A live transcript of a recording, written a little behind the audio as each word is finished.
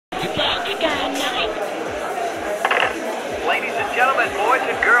gentlemen, boys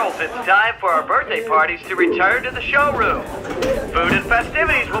and girls, it's time for our birthday parties to return to the showroom. Food and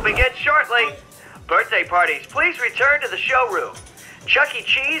festivities will begin shortly. Birthday parties, please return to the showroom. Chuck E.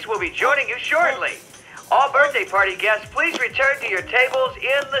 Cheese will be joining you shortly. All birthday party guests, please return to your tables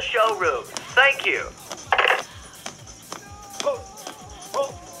in the showroom. Thank you.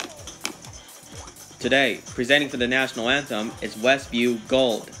 Today, presenting for the national anthem is Westview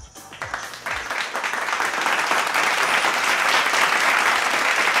Gold.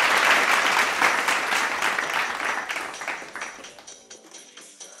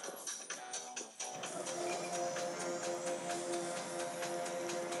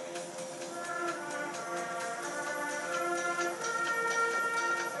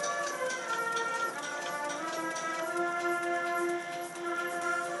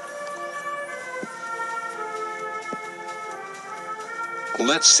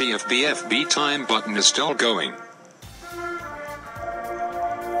 Let's see if BFB time button is still going.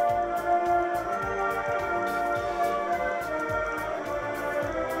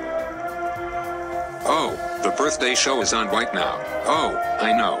 Oh, the birthday show is on right now. Oh,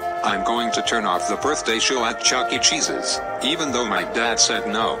 I know. I'm going to turn off the birthday show at Chuck E. Cheese's, even though my dad said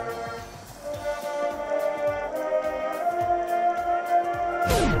no.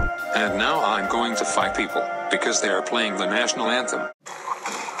 And now I'm going to fight people, because they are playing the national anthem.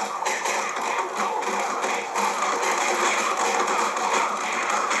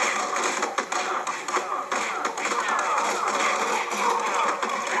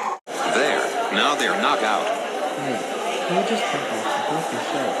 Now they're knocked out. Hey, who just got off the birthday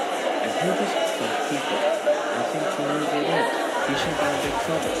show? And who just killed people? I think Tony did it. He should have big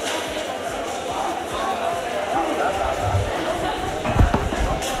trouble.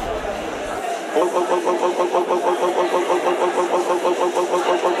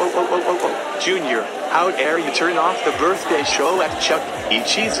 Junior, how dare you turn off the birthday show at Chuck E.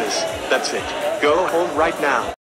 Cheese's? That's it. Go home right now.